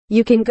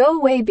You can go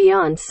way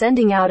beyond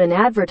sending out an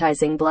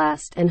advertising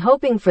blast and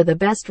hoping for the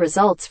best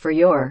results for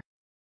your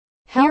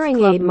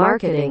hearing aid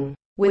marketing.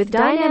 With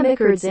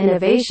Dynamicord's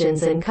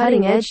innovations and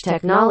cutting-edge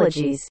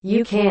technologies,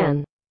 you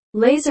can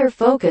laser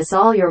focus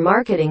all your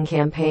marketing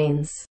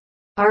campaigns.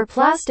 Our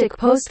plastic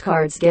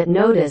postcards get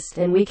noticed,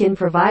 and we can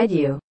provide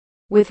you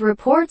with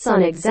reports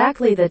on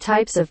exactly the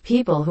types of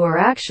people who are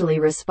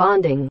actually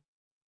responding.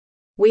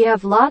 We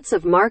have lots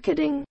of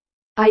marketing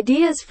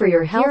ideas for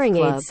your hearing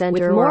aid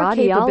center, with more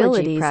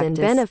capabilities and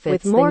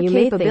benefits than you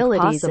may think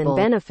possible.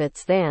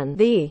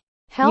 The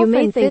health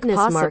and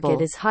fitness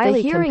market is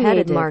highly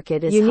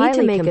competitive. You need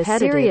to make a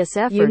serious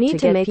effort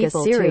to make a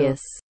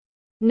serious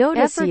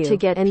effort to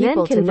get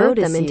people to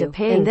notice them into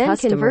paying customers, and then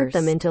convert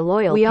them into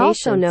loyal patients. We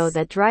also know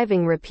that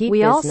driving repeat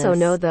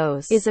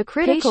business is a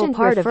critical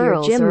part of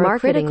your gym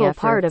marketing efforts.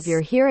 Part of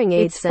your hearing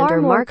aid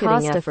center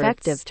marketing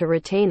efforts. It's far more cost-effective to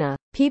retain a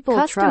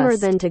customer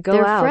than to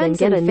go out and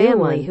get a new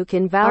one who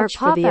can vouch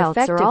for the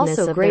effectiveness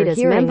of their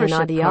hearing and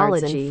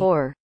audiology.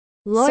 For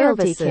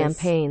loyalty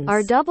campaigns,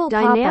 our double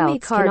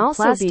dynamic card can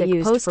also be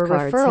used for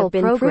referral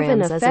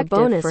programs as a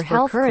bonus for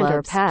health current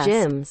or past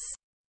gyms,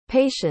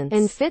 patients,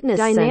 and fitness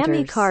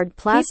dynamic card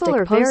plastic people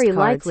are very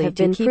likely have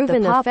been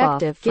proven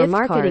effective for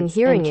marketing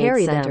hearing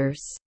aid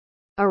centers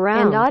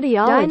around. And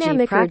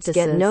audiology practices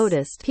get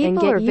noticed.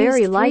 People are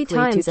very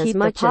likely to keep as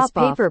much as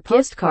paper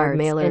postcard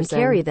mailers and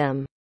carry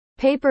them.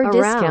 Paper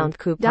discount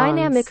coupons.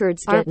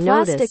 Dynamicords get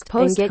noticed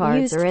and get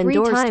used 3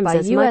 times by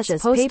U.S.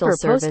 Postal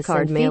Service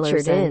and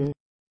featured in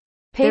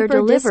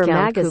paper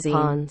discount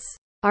coupons.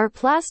 Our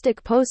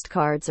plastic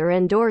postcards are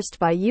endorsed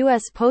by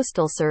U.S.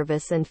 Postal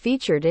Service and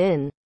featured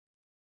in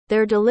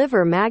their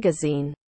Deliver magazine.